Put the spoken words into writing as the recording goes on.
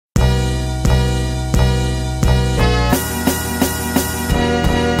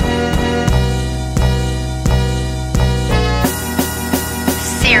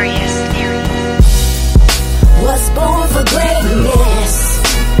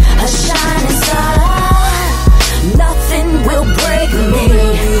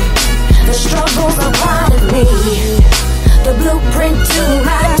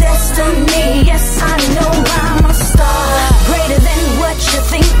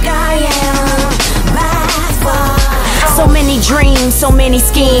So many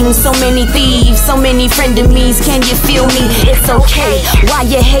schemes, so many thieves, so many frenemies. Can you feel me? It's okay. Why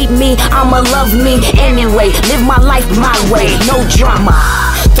you hate me? I'ma love me anyway. Live my life my way, no drama.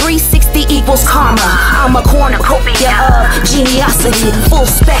 360 equals karma. I'm a cornucopia of geniosity, full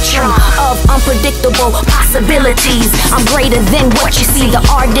spectrum of unpredictable possibilities. I'm greater than what you see. The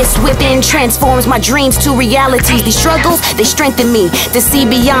artist within transforms my dreams to realities. These struggles, they strengthen me to see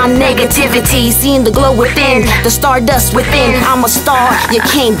beyond negativity. Seeing the glow within, the stardust within. I'm a star, you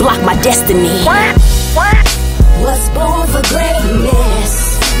can't block my destiny. Was born for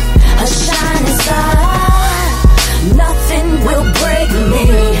greatness, a shining star. Nothing will break me.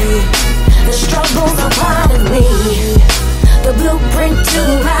 The struggles are part of me. The blueprint to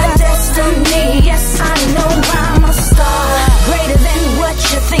my destiny. Yes, I know I'm a star. Greater than what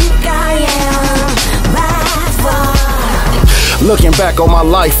you think I am. By far. Looking back on my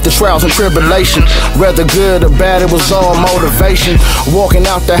life, the trials and tribulations, whether good or bad, it was all motivation. Walking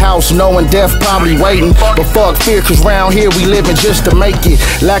out the house knowing death probably waiting, but fuck fear, cause round here we living just to make it.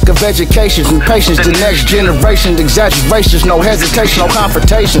 Lack of education and patience, the next generation, exaggerations, no hesitation, no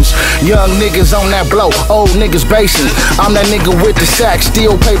confrontations. Young niggas on that blow, old niggas basing. I'm that nigga with the sack,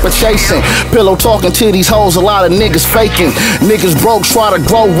 steel paper chasing. Pillow talking to these hoes, a lot of niggas faking. Niggas broke, try to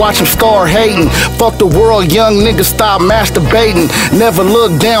grow, watch them start hating. Fuck the world, young niggas stop masturbating. Never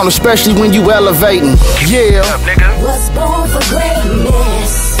look down, especially when you elevating. Yeah. Was born for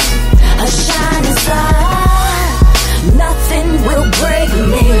greatness, a shining star. Nothing will break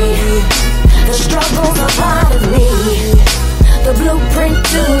me. The struggles are part of me. The blueprint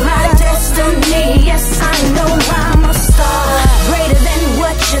to my destiny. Yes, I know I'm a star. Greater than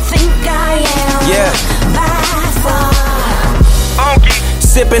what you think I am. Yeah. By far.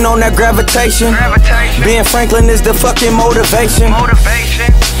 Sipping on that gravitation. Ben Franklin is the fucking motivation.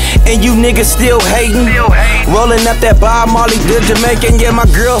 And you niggas still hating. Rolling up that Bob Marley, the Jamaican. Yeah, my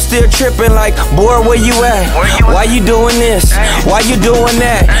girl still tripping like, boy, where you at? Why you doing this? Why you doing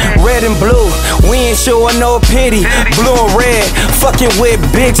that? Red and blue, we ain't showing no pity. Blue and red, fucking with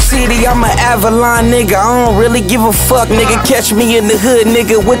Big City. I'm an Avalon nigga, I don't really give a fuck, nigga. Catch me in the hood,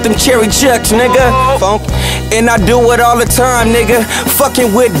 nigga, with them cherry chucks, nigga. Funk. And I do it all the time, nigga.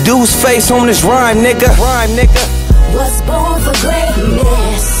 Fucking with Duce face on this rhyme, nigga. Was born for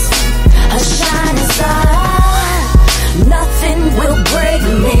greatness,